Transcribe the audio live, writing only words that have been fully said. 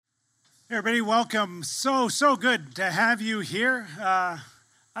Hey everybody, welcome. So good to have you here. I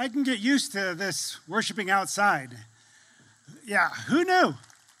can get used to this worshiping outside. Yeah, who knew?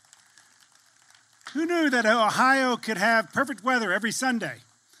 Who knew that Ohio could have perfect weather every Sunday?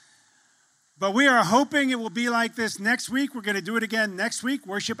 But we are hoping it will be like this next week. We're going to do it again next week,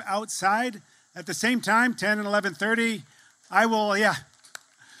 worship outside at the same time, 10 and 11:30.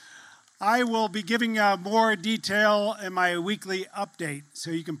 I will be giving more detail in my weekly update, so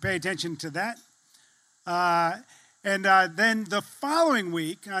you can pay attention to that. Then the following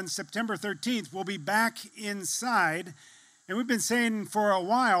week, on September 13th, we'll be back inside. And we've been saying for a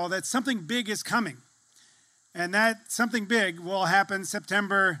while that something big is coming. And that something big will happen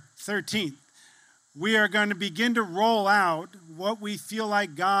September 13th. We are going to begin to roll out what we feel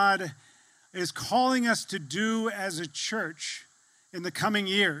like God is calling us to do as a church in the coming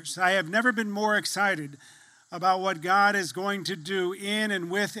years. I have never been more excited about what God is going to do in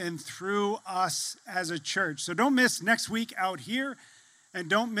and with and through us as a church. So don't miss next week out here, and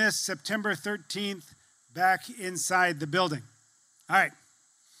don't miss September 13th back inside the building. All right,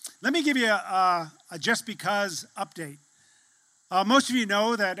 let me give you a Just Because update. Most of you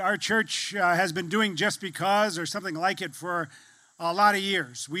know that our church has been doing Just Because or something like it for a lot of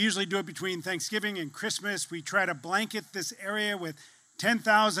years. We usually do it between Thanksgiving and Christmas. We try to blanket this area with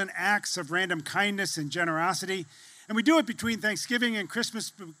 10,000 acts of random kindness and generosity. And we do it between Thanksgiving and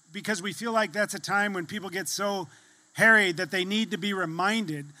Christmas because we feel like that's a time when people get so harried that they need to be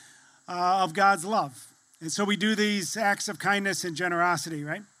reminded of God's love. And so we do these acts of kindness and generosity,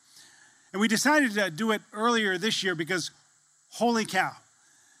 right? And we decided to do it earlier this year because, holy cow,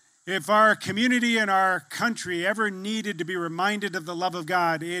 if our community and our country ever needed to be reminded of the love of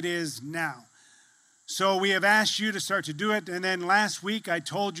God, it is now. So we have asked you to start to do it. And then last week, I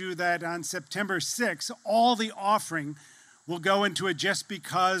told you that on September 6th, all the offering will go into a Just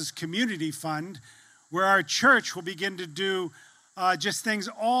Because community fund, where our church will begin to do just things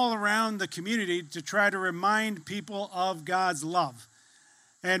all around the community to try to remind people of God's love.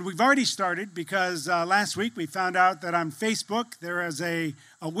 And we've already started because last week we found out that on Facebook there is a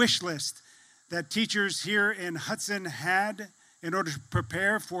wish list that teachers here in Hudson had in order to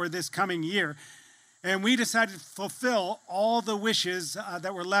prepare for this coming year. And we decided to fulfill all the wishes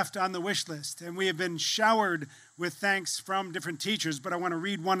that were left on the wish list. And we have been showered with thanks from different teachers, but I want to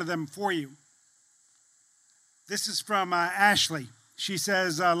read one of them for you. This is from Ashley. She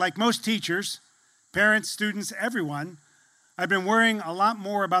says, like most teachers, parents, students, everyone, I've been worrying a lot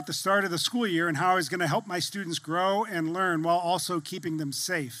more about the start of the school year and how I was going to help my students grow and learn while also keeping them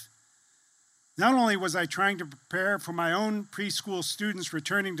safe. Not only was I trying to prepare for my own preschool students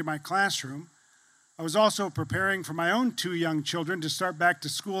returning to my classroom, I was also preparing for my own 2 young children to start back to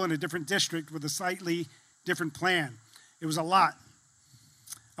school in a different district with a slightly different plan. It was a lot.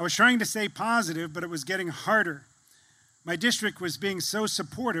 I was trying to stay positive, but it was getting harder. My district was being so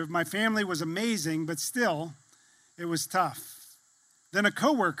supportive. My family was amazing, but still, it was tough. Then a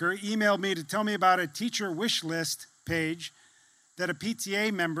coworker emailed me to tell me about a teacher wish list page that a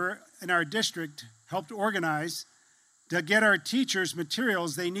PTA member in our district helped organize to get our teachers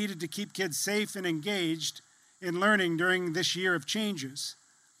materials they needed to keep kids safe and engaged in learning during this year of changes.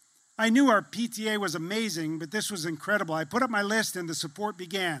 I knew our PTA was amazing, but this was incredible. I put up my list and the support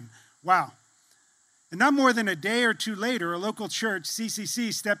began. Wow. And not more than a day or two later, a local church,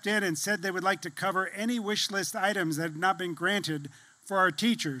 CCC, stepped in and said they would like to cover any wish list items that had not been granted for our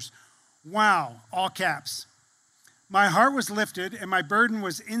teachers. Wow, all caps. My heart was lifted and my burden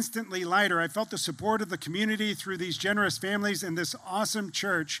was instantly lighter. I felt the support of the community through these generous families and this awesome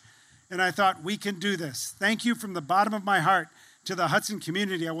church, and I thought, we can do this. Thank you from the bottom of my heart to the Hudson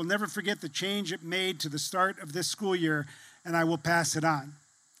community. I will never forget the change it made to the start of this school year, and I will pass it on.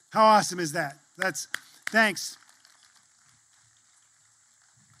 How awesome is that? Thanks.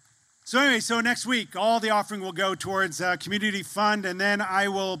 So anyway, next week, all the offering will go towards community fund, and then I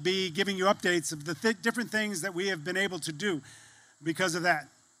will be giving you updates of the different things that we have been able to do because of that.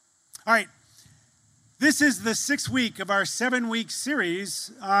 All right, this is the 6th week of our 7-week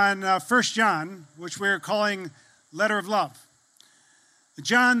series on 1 John, which we're calling Letter of Love.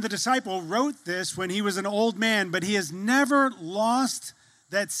 John, the disciple, wrote this when he was an old man, but he has never lost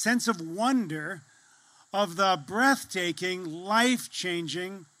that sense of wonder of the breathtaking,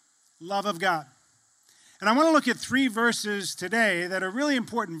 life-changing love of God. And I want to look at 3 verses today that are really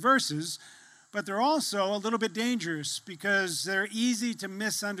important verses, but they're also a little bit dangerous because they're easy to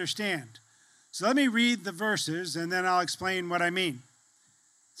misunderstand. So let me read the verses and then I'll explain what I mean.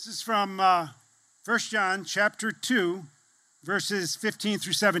 This is from 1 John chapter 2, verses 15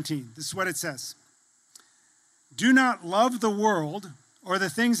 through 17. This is what it says. Do not love the world or the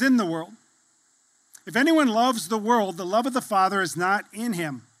things in the world. If anyone loves the world, the love of the Father is not in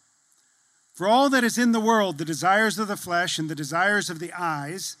him. For all that is in the world, the desires of the flesh and the desires of the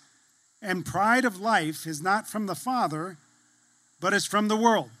eyes and pride of life is not from the Father, but is from the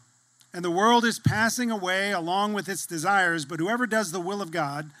world. And the world is passing away along with its desires, but whoever does the will of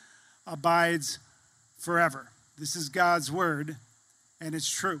God abides forever. This is God's word, and it's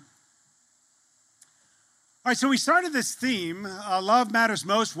true. All right, so we started this theme, Love Matters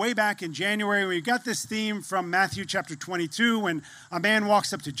Most, way back in January. We got this theme from Matthew chapter 22 when a man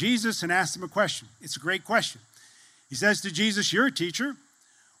walks up to Jesus and asks him a question. It's a great question. He says to Jesus, "You're a teacher.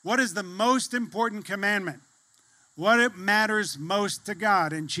 What is the most important commandment? What matters most to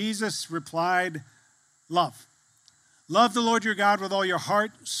God?" And Jesus replied, love. Love the Lord your God with all your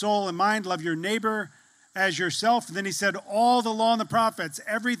heart, soul, and mind. Love your neighbor as yourself. And then he said, all the law and the prophets,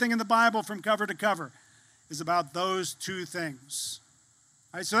 everything in the Bible from cover to cover, is about those two things.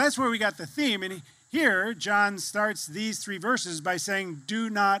 All right, so that's where we got the theme. And here, John starts these three verses by saying, do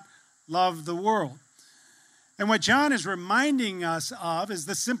not love the world. And what John is reminding us of is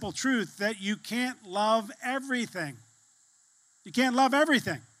the simple truth that you can't love everything. You can't love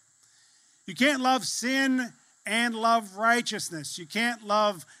everything. You can't love sin and love righteousness. You can't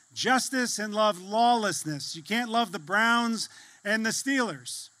love justice and love lawlessness. You can't love the Browns and the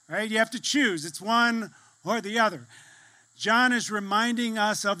Steelers, right? You have to choose. It's one or the other. John is reminding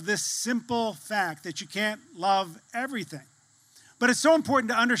us of this simple fact that you can't love everything. But it's so important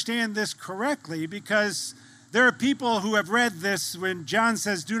to understand this correctly because there are people who have read this when John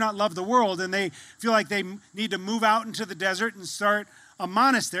says, do not love the world, and they feel like they need to move out into the desert and start a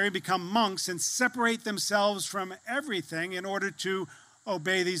monastery, become monks, and separate themselves from everything in order to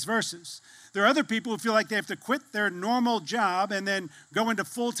obey these verses. There are other people who feel like they have to quit their normal job and then go into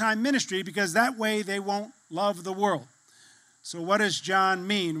full-time ministry because that way they won't love the world. So what does John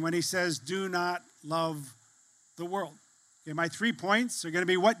mean when he says, do not love the world? Okay, my 3 points are going to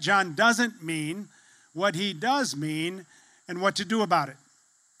be what John doesn't mean, what he does mean, and what to do about it.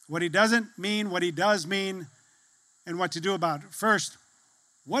 What he doesn't mean, what he does mean, and what to do about it. First,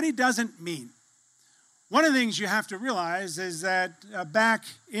 what he doesn't mean. One of the things you have to realize is that back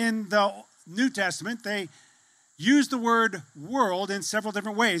in the New Testament, they use the word world in several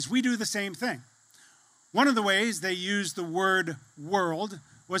different ways. We do the same thing. One of the ways they used the word world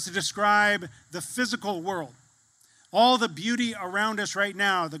was to describe the physical world. All the beauty around us right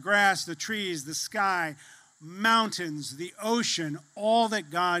now, the grass, the trees, the sky, mountains, the ocean, all that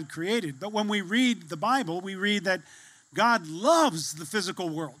God created. But when we read the Bible, we read that God loves the physical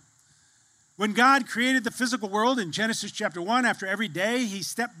world. When God created the physical world in Genesis chapter 1, after every day, he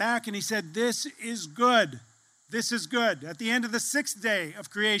stepped back and he said, this is good. This is good. At the end of the 6th day of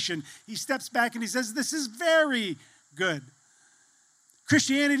creation, he steps back and he says, this is very good.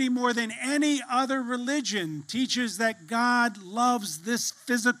 Christianity, more than any other religion, teaches that God loves this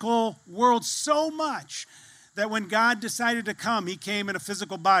physical world so much that when God decided to come, he came in a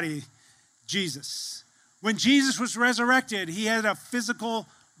physical body, Jesus. When Jesus was resurrected, he had a physical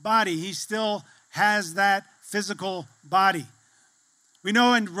body. He still has that physical body. We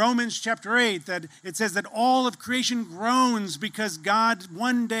know in Romans chapter 8 that it says that all of creation groans because God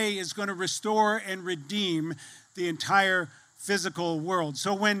one day is going to restore and redeem the entire physical world.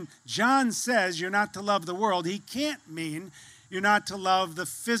 So when John says you're not to love the world, he can't mean you're not to love the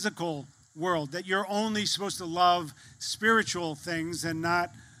physical world, that you're only supposed to love spiritual things and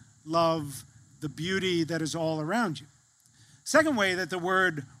not love the beauty that is all around you. Second way that the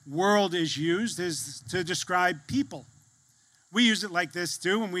word world is used is to describe people. We use it like this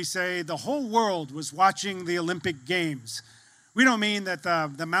too when we say the whole world was watching the Olympic Games. We don't mean that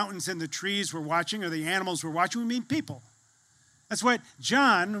the mountains and the trees were watching or the animals were watching. We mean people. That's what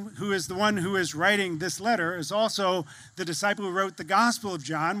John, who is the one who is writing this letter, is also the disciple who wrote the Gospel of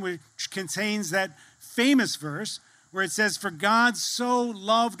John, which contains that famous verse where it says, for God so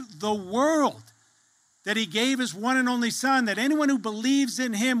loved the world that he gave his one and only Son, that anyone who believes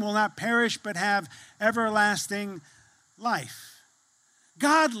in him will not perish but have everlasting life.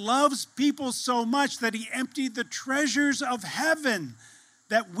 God loves people so much that he emptied the treasures of heaven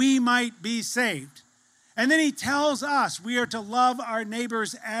that we might be saved. And then he tells us we are to love our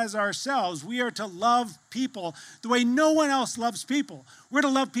neighbors as ourselves. We are to love people the way no one else loves people. We're to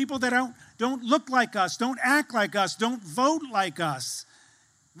love people that don't look like us, don't act like us, don't vote like us.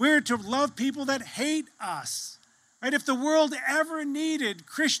 We're to love people that hate us. Right? If the world ever needed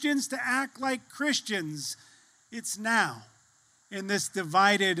Christians to act like Christians, it's now in this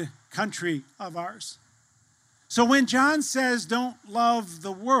divided country of ours. So when John says don't love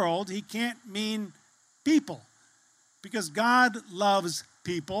the world, he can't mean people, because God loves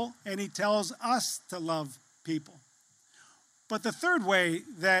people, and he tells us to love people. But the third way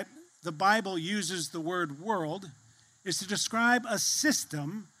that the Bible uses the word world is to describe a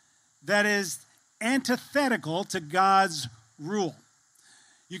system that is antithetical to God's rule.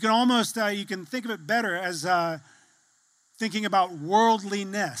 You can almost, you can think of it better as thinking about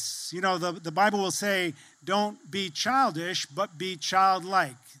worldliness. You know, the Bible will say, don't be childish, but be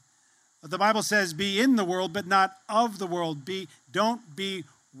childlike. The Bible says, be in the world, but not of the world. Don't be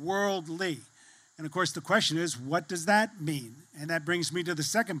worldly. And of course, the question is, what does that mean? And that brings me to the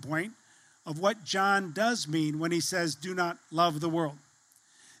second point of what John does mean when he says, do not love the world.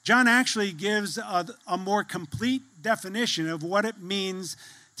 John actually gives a more complete definition of what it means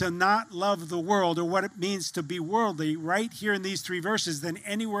to not love the world, or what it means to be worldly, right here in these 3 verses than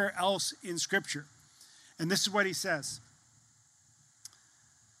anywhere else in Scripture. And this is what he says.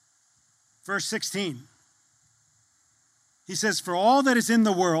 Verse 16. He says, for all that is in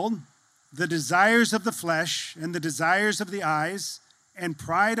the world, the desires of the flesh and the desires of the eyes and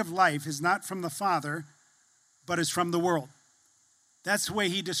pride of life is not from the Father, but is from the world. That's the way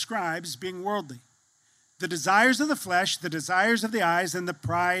he describes being worldly. The desires of the flesh, the desires of the eyes, and the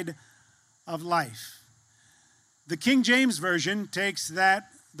pride of life. The King James Version takes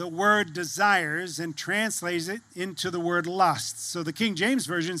the word desires and translates it into the word lust. So the King James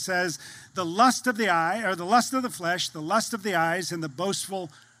Version says, the lust of the eye, or the lust of the flesh, the lust of the eyes, and the boastful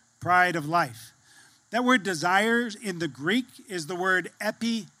pride of life. That word desires in the Greek is the word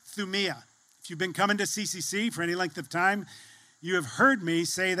epithumia. If you've been coming to CCC for any length of time, you have heard me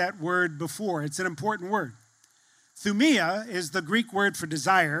say that word before. It's an important word. Thumia is the Greek word for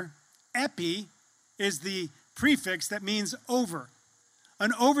desire. Epi is the prefix that means over.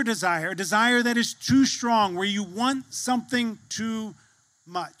 An over desire, a desire that is too strong, where you want something too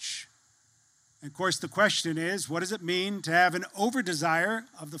much. And of course, the question is, what does it mean to have an over desire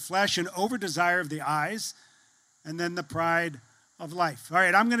of the flesh, an over desire of the eyes, and then the pride of life? All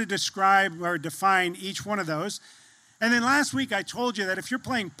right, I'm going to describe or define each one of those. And then last week I told you that if you're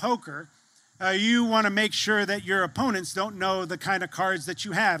playing poker, you want to make sure that your opponents don't know the kind of cards that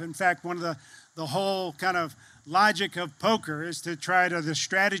you have. In fact, one of the whole kind of logic of poker is to try to, the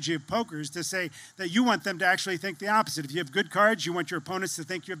strategy of poker is to say that you want them to actually think the opposite. If you have good cards, you want your opponents to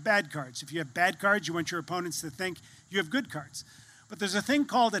think you have bad cards. If you have bad cards, you want your opponents to think you have good cards. But there's a thing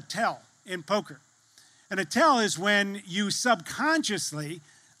called a tell in poker. And a tell is when you subconsciously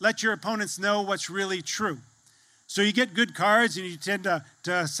let your opponents know what's really true. So you get good cards and you tend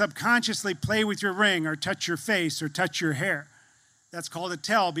to subconsciously play with your ring or touch your face or touch your hair. That's called a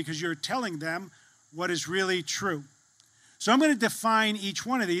tell because you're telling them what is really true. So I'm going to define each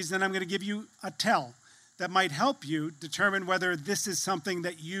one of these, and I'm going to give you a tell that might help you determine whether this is something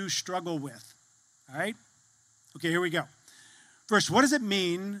that you struggle with. All right? Okay, here we go. First, what does it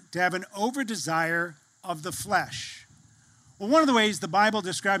mean to have an over-desire of the flesh? Well, one of the ways the Bible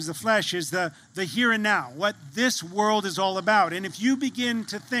describes the flesh is the here and now, what this world is all about. And if you begin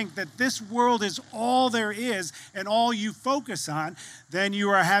to think that this world is all there is and all you focus on, then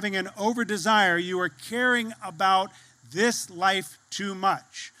you are having an over-desire. You are caring about this life too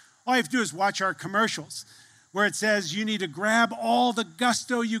much. All you have to do is watch our commercials where it says you need to grab all the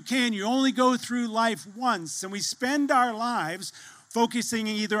gusto you can. You only go through life once. And we spend our lives focusing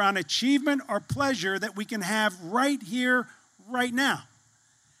either on achievement or pleasure that we can have right here, right now.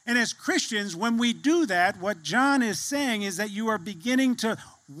 And as Christians, when we do that, what John is saying is that you are beginning to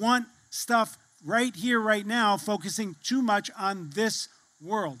want stuff right here, right now, focusing too much on this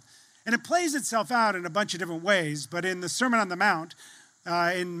world. And it plays itself out in a bunch of different ways, but in the Sermon on the Mount,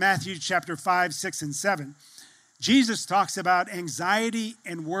 in Matthew chapter 5, 6, and 7, Jesus talks about anxiety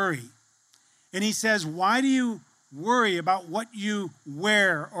and worry. And he says, why do you worry about what you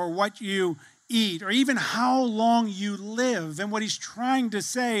wear or what you eat, or even how long you live? And what he's trying to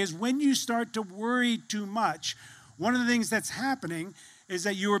say is when you start to worry too much, one of the things that's happening is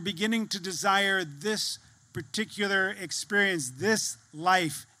that you are beginning to desire this particular experience, this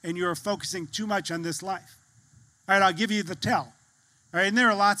life, and you are focusing too much on this life. All right, I'll give you the tell. All right, and there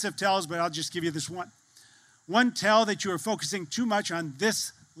are lots of tells, but I'll just give you this one. One tell that you are focusing too much on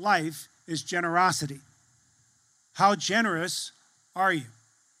this life is generosity. How generous are you?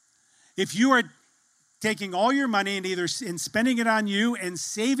 If you are taking all your money and either in spending it on you and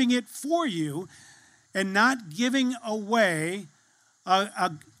saving it for you and not giving away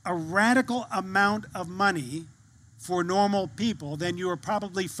a radical amount of money for normal people, then you are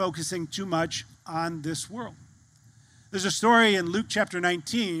probably focusing too much on this world. There's a story in Luke chapter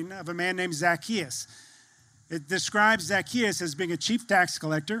 19 of a man named Zacchaeus. It describes Zacchaeus as being a chief tax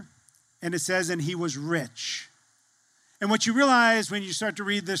collector, and it says, and he was rich. And what you realize when you start to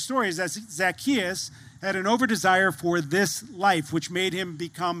read this story is that Zacchaeus had an over-desire for this life, which made him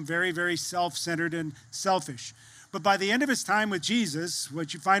become very, very self-centered and selfish. But by the end of his time with Jesus,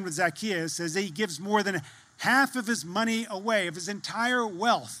 what you find with Zacchaeus is that he gives more than half of his money away, of his entire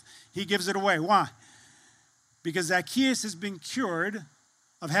wealth, he gives it away. Why? Because Zacchaeus has been cured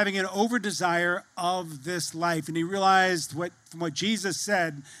of having an over-desire of this life. And he realized from what Jesus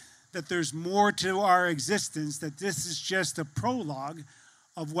said, that there's more to our existence, that this is just a prologue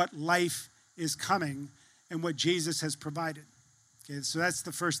of what life is coming and what Jesus has provided. Okay, so that's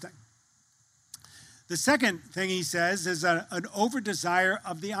the first thing. The second thing he says is an over-desire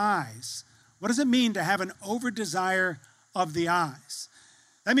of the eyes. What does it mean to have an over-desire of the eyes?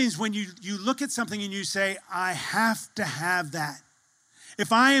 That means when you look at something and you say, I have to have that.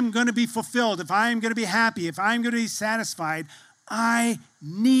 If I am going to be fulfilled, if I am going to be happy, if I am going to be satisfied, I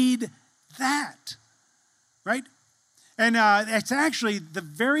need that, right? And it's actually the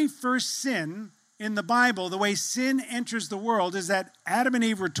very first sin in the Bible. The way sin enters the world is that Adam and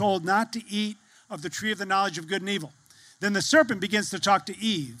Eve were told not to eat of the tree of the knowledge of good and evil. Then the serpent begins to talk to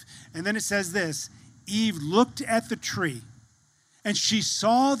Eve. And then it says this, Eve looked at the tree, and she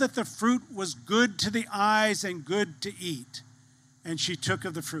saw that the fruit was good to the eyes and good to eat. And she took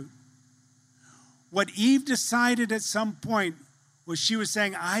of the fruit. What Eve decided at some point was she was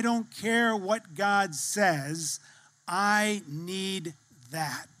saying, I don't care what God says, I need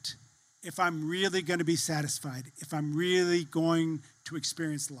that if I'm really going to be satisfied, if I'm really going to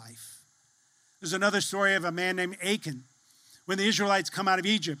experience life. There's another story of a man named Achan. When the Israelites come out of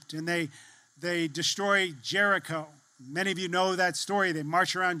Egypt and they destroy Jericho. Many of you know that story. They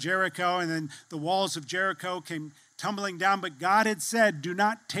march around Jericho and then the walls of Jericho came tumbling down. But God had said, do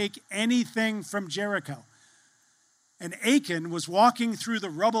not take anything from Jericho. And Achan was walking through the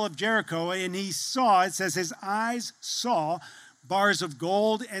rubble of Jericho and he saw, it says his eyes saw bars of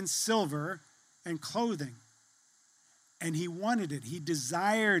gold and silver and clothing. And he wanted it. He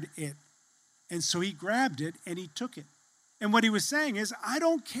desired it. And so he grabbed it and he took it. And what he was saying is, I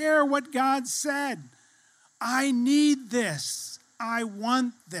don't care what God said. I need this. I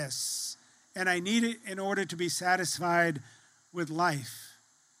want this. And I need it in order to be satisfied with life.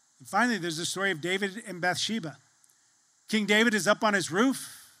 And finally, there's the story of David and Bathsheba. King David is up on his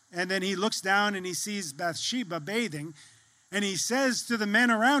roof, and then he looks down and he sees Bathsheba bathing, and he says to the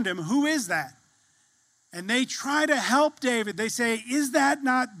men around him, who is that? And they try to help David. They say, is that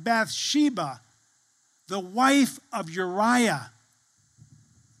not Bathsheba, the wife of Uriah?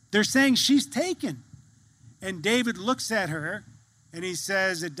 They're saying she's taken. And David looks at her and he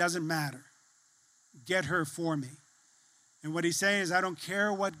says, it doesn't matter. Get her for me. And what he's saying is, I don't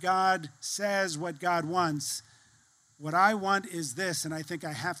care what God says, what God wants. What I want is this, and I think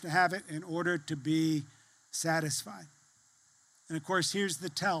I have to have it in order to be satisfied. And of course, here's the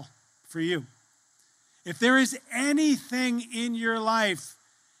tell for you. If there is anything in your life,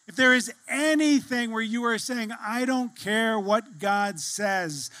 if there is anything where you are saying, I don't care what God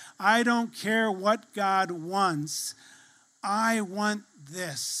says, I don't care what God wants, I want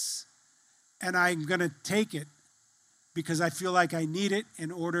this, and I'm going to take it because I feel like I need it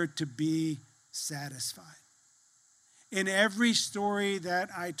in order to be satisfied. In every story that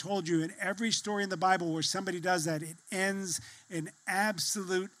I told you, in every story in the Bible where somebody does that, it ends in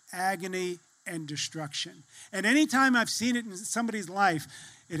absolute agony and destruction. And anytime I've seen it in somebody's life,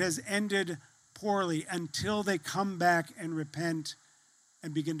 it has ended poorly until they come back and repent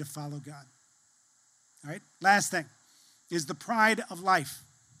and begin to follow God. All right? Last thing is the pride of life.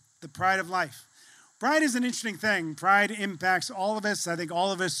 The pride of life. Pride is an interesting thing. Pride impacts all of us. I think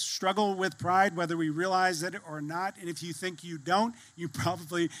all of us struggle with pride, whether we realize it or not. And if you think you don't, you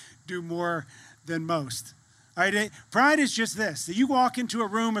probably do more than most. All right? Pride is just this. That you walk into a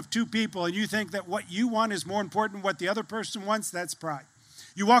room of two people and you think that what you want is more important than what the other person wants, that's pride.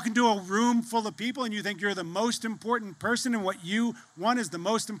 You walk into a room full of people and you think you're the most important person and what you want is the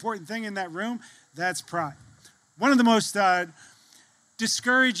most important thing in that room, that's pride. One of the most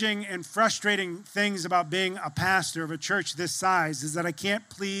discouraging and frustrating things about being a pastor of a church this size is that I can't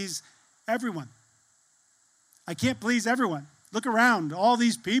please everyone. I can't please everyone. Look around, all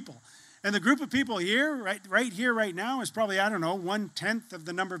these people. And the group of people here, right here, right now, is probably, 1/10 of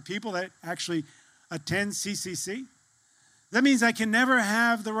the number of people that actually attend CCC. That means I can never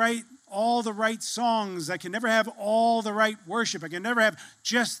have all the right songs. I can never have all the right worship. I can never have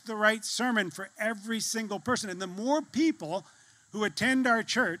just the right sermon for every single person. And the more people who attend our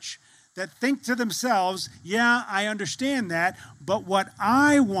church that think to themselves, yeah, I understand that, but what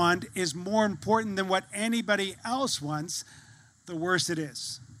I want is more important than what anybody else wants, the worse it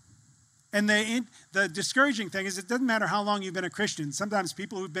is. And the discouraging thing is it doesn't matter how long you've been a Christian. Sometimes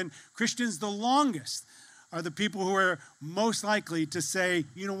people who've been Christians the longest are the people who are most likely to say,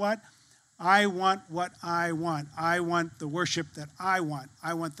 you know what I want. I want the worship that I want.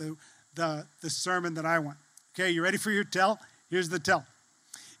 I want the sermon that I want. Okay, you ready for your tell? Here's the tell.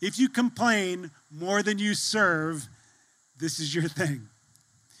 If you complain more than you serve, this is your thing.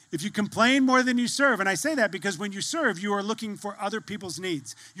 If you complain more than you serve, and I say that because when you serve, you are looking for other people's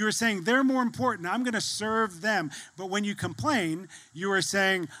needs. You are saying they're more important. I'm going to serve them. But when you complain, you are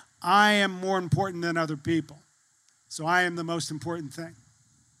saying, I am more important than other people. So I am the most important thing.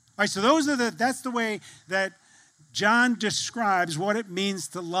 All right, so that's the way that John describes what it means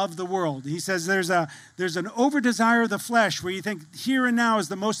to love the world. He says there's an over-desire of the flesh where you think here and now is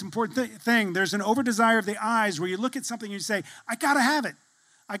the most important thing. There's an over-desire of the eyes where you look at something and you say, I got to have it.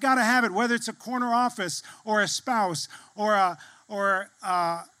 I got to have it, whether it's a corner office or a spouse or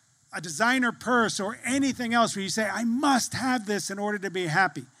a designer purse or anything else where you say, I must have this in order to be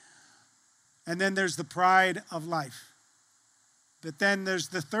happy. And then there's the pride of life. But then there's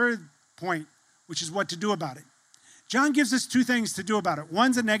the third point, which is what to do about it. John gives us two things to do about it.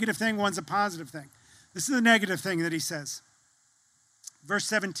 One's a negative thing, one's a positive thing. This is the negative thing that he says. Verse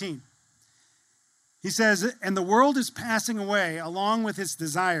 17. He says, and the world is passing away along with its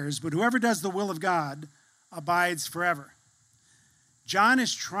desires, but whoever does the will of God abides forever. John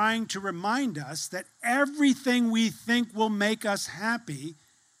is trying to remind us that everything we think will make us happy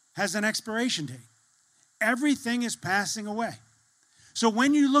has an expiration date. Everything is passing away. So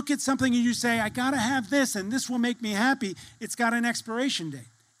when you look at something and you say, I got to have this and this will make me happy, it's got an expiration date.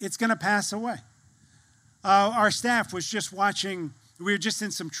 It's going to pass away. Our staff was just watching. We were just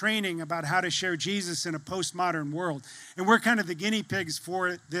in some training about how to share Jesus in a postmodern world. And we're kind of the guinea pigs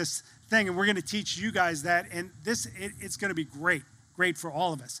for this thing. And we're going to teach you guys that. And it's going to be great for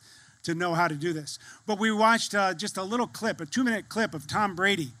all of us to know how to do this. But we watched just a little clip, a 2-minute clip of Tom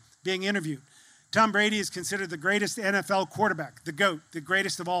Brady being interviewed. Tom Brady is considered the greatest NFL quarterback, the GOAT, the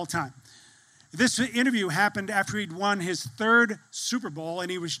greatest of all time. This interview happened after he'd won his 3rd Super Bowl,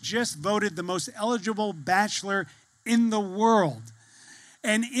 and he was just voted the most eligible bachelor in the world.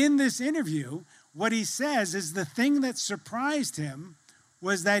 And in this interview, what he says is the thing that surprised him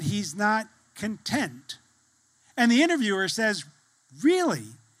was that he's not content. And the interviewer says, really?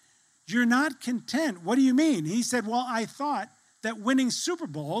 You're not content? What do you mean? He said, well, I thought that winning Super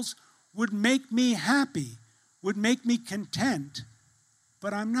Bowls would make me happy, would make me content,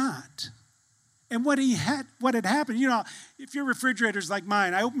 but I'm not. And what had happened, if your refrigerator's like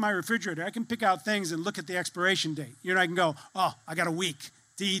mine, I open my refrigerator, I can pick out things and look at the expiration date. I can go, oh, I got a week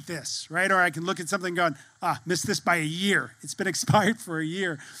to eat this, right? Or I can look at something going, missed this by a year. It's been expired for a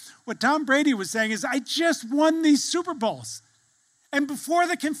year. What Tom Brady was saying is, I just won these Super Bowls. And before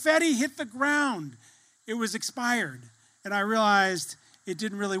the confetti hit the ground, it was expired. And I realized it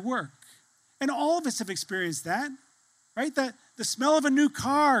didn't really work. And all of us have experienced that, right? The smell of a new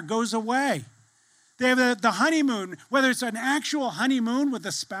car goes away. They have the honeymoon, whether it's an actual honeymoon with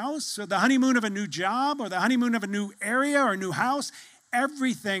a spouse, or the honeymoon of a new job, or the honeymoon of a new area or a new house,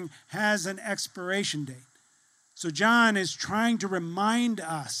 everything has an expiration date. So John is trying to remind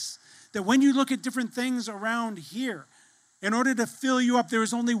us that when you look at different things around here, in order to fill you up, there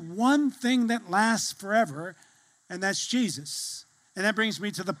is only one thing that lasts forever, and that's Jesus. And that brings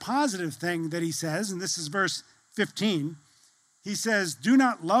me to the positive thing that he says, and this is verse 15. He says, do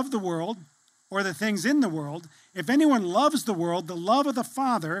not love the world or the things in the world. If anyone loves the world, the love of the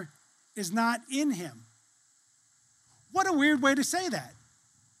Father is not in him. What a weird way to say that.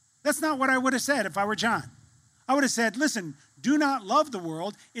 That's not what I would have said if I were John. I would have said, listen, do not love the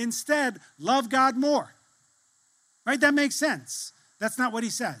world. Instead, love God more. Right? That makes sense. That's not what he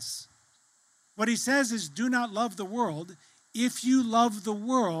says. What he says is, do not love the world. If you love the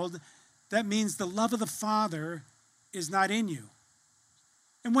world, that means the love of the Father is not in you.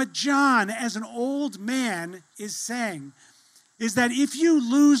 And what John, as an old man, is saying is that if you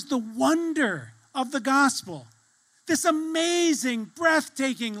lose the wonder of the gospel, this amazing,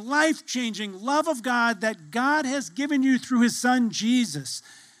 breathtaking, life-changing love of God that God has given you through his Son, Jesus,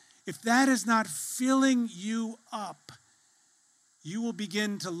 if that is not filling you up, you will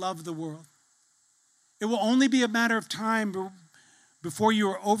begin to love the world. It will only be a matter of time before you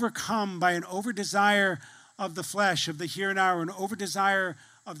are overcome by an over-desire of the flesh, of the here and now, or an over-desire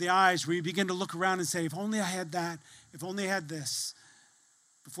of the eyes, where you begin to look around and say, if only I had that, if only I had this,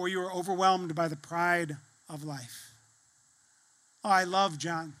 before you are overwhelmed by the pride of life. Oh, I love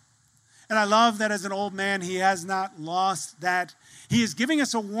John. And I love that as an old man, he has not lost that. He is giving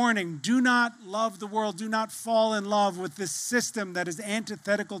us a warning. Do not love the world. Do not fall in love with this system that is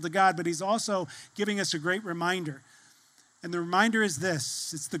antithetical to God. But he's also giving us a great reminder. And the reminder is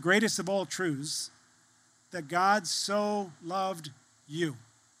this. It's the greatest of all truths. That God so loved you.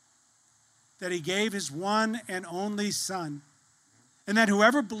 That he gave his one and only Son. And that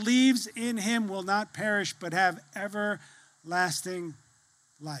whoever believes in him will not perish but have everlasting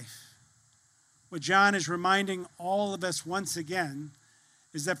life. What John is reminding all of us once again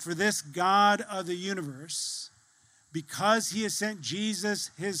is that for this God of the universe, because he has sent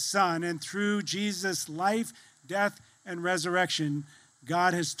Jesus, his Son, and through Jesus' life, death, and resurrection,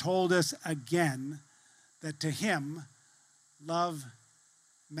 God has told us again that to him, love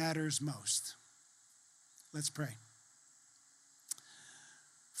matters most. Let's pray.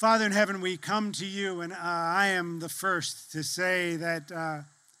 Father in heaven, we come to you, and I am the first to say that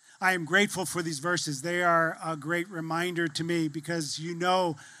I am grateful for these verses. They are a great reminder to me because you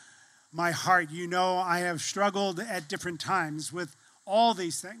know my heart. You know I have struggled at different times with all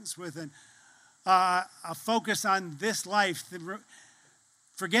these things, with a focus on this life,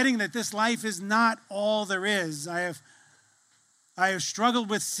 forgetting that this life is not all there is. I have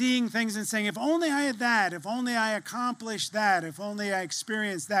struggled with seeing things and saying, if only I had that, if only I accomplished that, if only I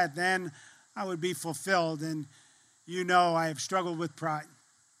experienced that, then I would be fulfilled. And you know I have struggled with pride.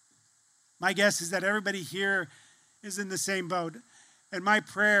 My guess is that everybody here is in the same boat. And my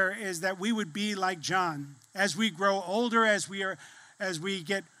prayer is that we would be like John. As we grow older, as we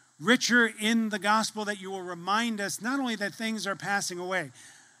get richer in the gospel, that you will remind us not only that things are passing away,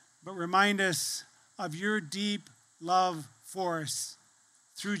 but remind us of your deep love for us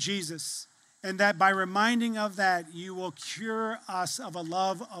through Jesus. And that by reminding of that, you will cure us of a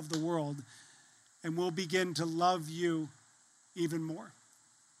love of the world. And we'll begin to love you even more.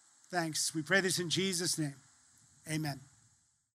 Thanks. We pray this in Jesus' name. Amen.